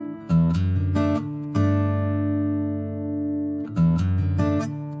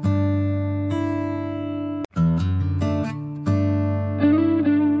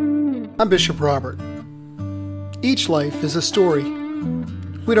I'm Bishop Robert. Each life is a story.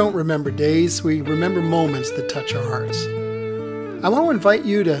 We don't remember days, we remember moments that touch our hearts. I want to invite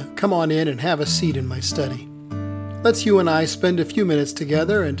you to come on in and have a seat in my study. Let's you and I spend a few minutes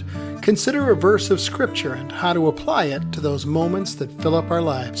together and consider a verse of Scripture and how to apply it to those moments that fill up our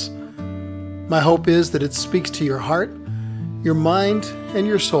lives. My hope is that it speaks to your heart, your mind, and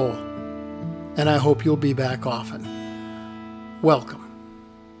your soul. And I hope you'll be back often. Welcome.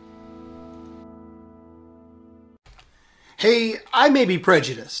 Hey, I may be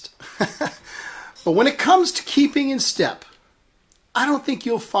prejudiced, but when it comes to keeping in step, I don't think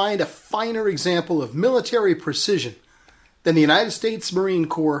you'll find a finer example of military precision than the United States Marine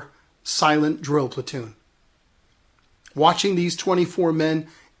Corps silent drill platoon. Watching these 24 men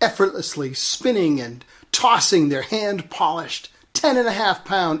effortlessly spinning and tossing their hand-polished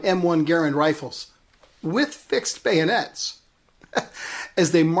 10.5-pound M1 Garand rifles with fixed bayonets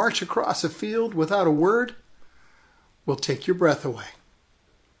as they march across a field without a word will take your breath away.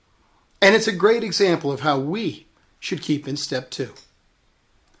 And it's a great example of how we should keep in step too.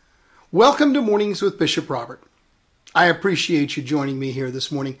 Welcome to Mornings with Bishop Robert. I appreciate you joining me here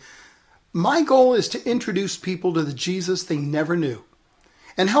this morning. My goal is to introduce people to the Jesus they never knew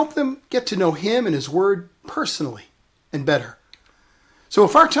and help them get to know Him and His Word personally and better. So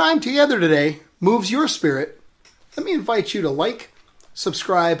if our time together today moves your spirit, let me invite you to like,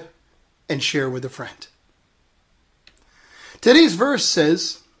 subscribe, and share with a friend. Today's verse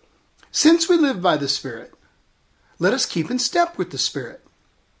says, "Since we live by the Spirit, let us keep in step with the Spirit."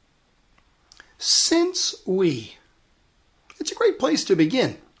 Since we. It's a great place to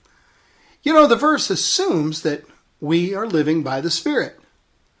begin. You know, the verse assumes that we are living by the Spirit.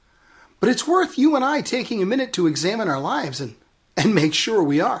 But it's worth you and I taking a minute to examine our lives and make sure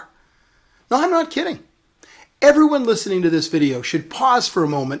we are. No, I'm not kidding. Everyone listening to this video should pause for a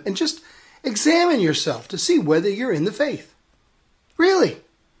moment and just examine yourself to see whether you're in the faith. Really,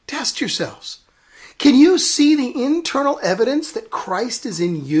 test yourselves. Can you see the internal evidence that Christ is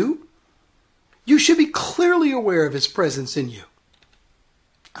in you? You should be clearly aware of His presence in you,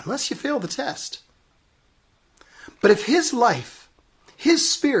 unless you fail the test. But if His life,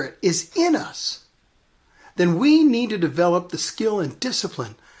 His Spirit is in us, then we need to develop the skill and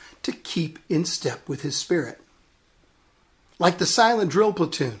discipline to keep in step with His Spirit. Like the silent drill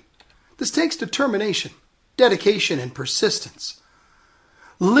platoon, this takes determination, dedication, and persistence.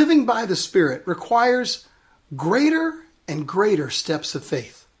 Living by the Spirit requires greater and greater steps of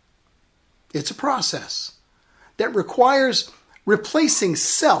faith. It's a process that requires replacing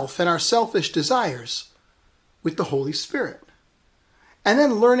self and our selfish desires with the Holy Spirit, and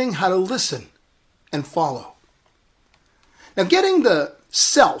then learning how to listen and follow. Now, getting the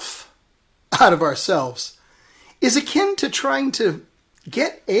self out of ourselves is akin to trying to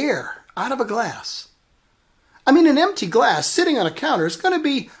get air out of a glass. I mean, an empty glass sitting on a counter is going to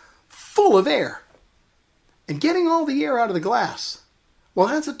be full of air. And getting all the air out of the glass, well,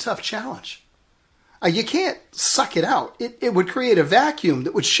 that's a tough challenge. You can't suck it out. It would create a vacuum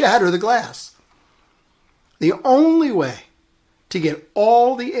that would shatter the glass. The only way to get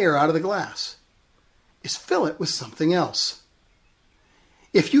all the air out of the glass is fill it with something else.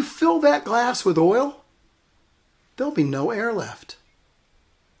 If you fill that glass with oil, there'll be no air left.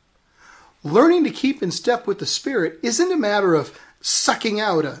 Learning to keep in step with the Spirit isn't a matter of sucking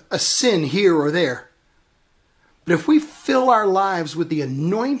out a sin here or there. But if we fill our lives with the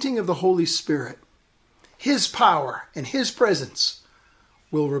anointing of the Holy Spirit, His power and His presence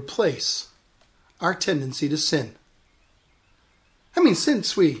will replace our tendency to sin. I mean,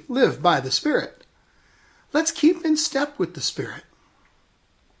 since we live by the Spirit, let's keep in step with the Spirit.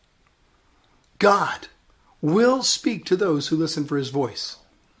 God will speak to those who listen for His voice.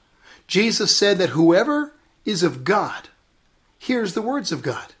 Jesus said that whoever is of God hears the words of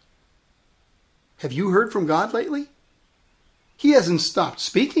God. Have you heard from God lately? He hasn't stopped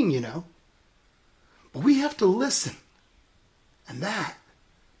speaking, you know. But we have to listen. And that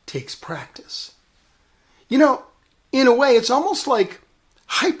takes practice. You know, in a way, it's almost like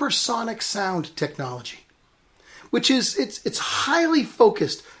hypersonic sound technology, which is, it's highly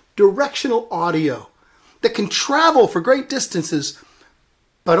focused directional audio that can travel for great distances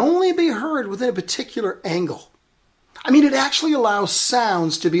but only be heard within a particular angle. I mean, it actually allows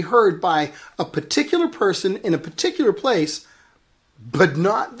sounds to be heard by a particular person in a particular place, but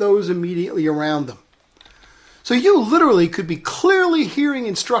not those immediately around them. So you literally could be clearly hearing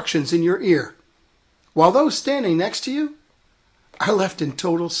instructions in your ear, while those standing next to you are left in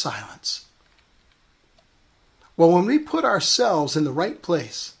total silence. Well, when we put ourselves in the right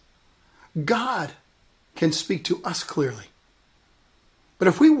place, God can speak to us clearly. But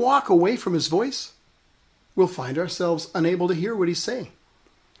if we walk away from his voice, we'll find ourselves unable to hear what he's saying.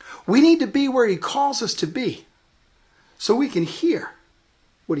 We need to be where he calls us to be so we can hear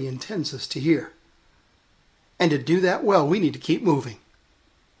what he intends us to hear. And to do that well, we need to keep moving.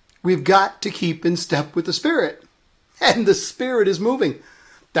 We've got to keep in step with the Spirit. And the Spirit is moving.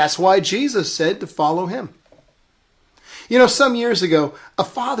 That's why Jesus said to follow him. You know, some years ago, a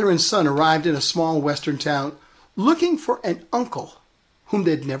father and son arrived in a small western town looking for an uncle whom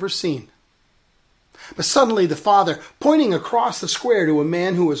they'd never seen. But suddenly the father, pointing across the square to a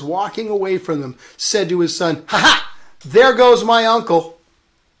man who was walking away from them, said to his son, "Ha ha! There goes my uncle."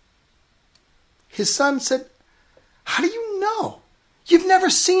 His son said, "How do you know? You've never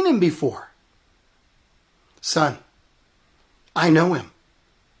seen him before." "Son, I know him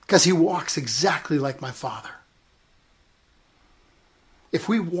because he walks exactly like my father." If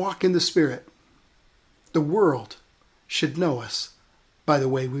we walk in the Spirit, the world should know us by the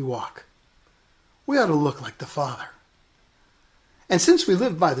way we walk. We ought to look like the Father. And since we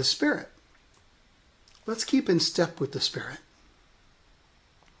live by the Spirit, let's keep in step with the Spirit.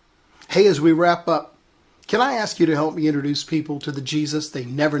 Hey, as we wrap up, can I ask you to help me introduce people to the Jesus they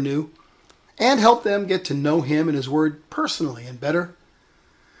never knew and help them get to know him and his word personally and better?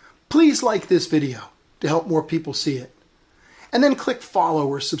 Please like this video to help more people see it. And then click follow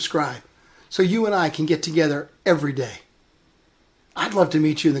or subscribe so you and I can get together every day. I'd love to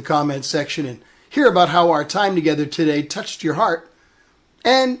meet you in the comments section and hear about how our time together today touched your heart.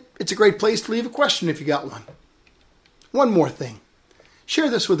 And it's a great place to leave a question if you got one. One more thing. Share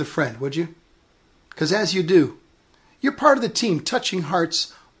this with a friend, would you? Because as you do, you're part of the team touching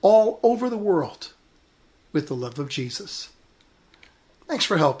hearts all over the world with the love of Jesus. Thanks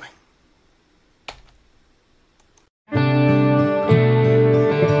for helping.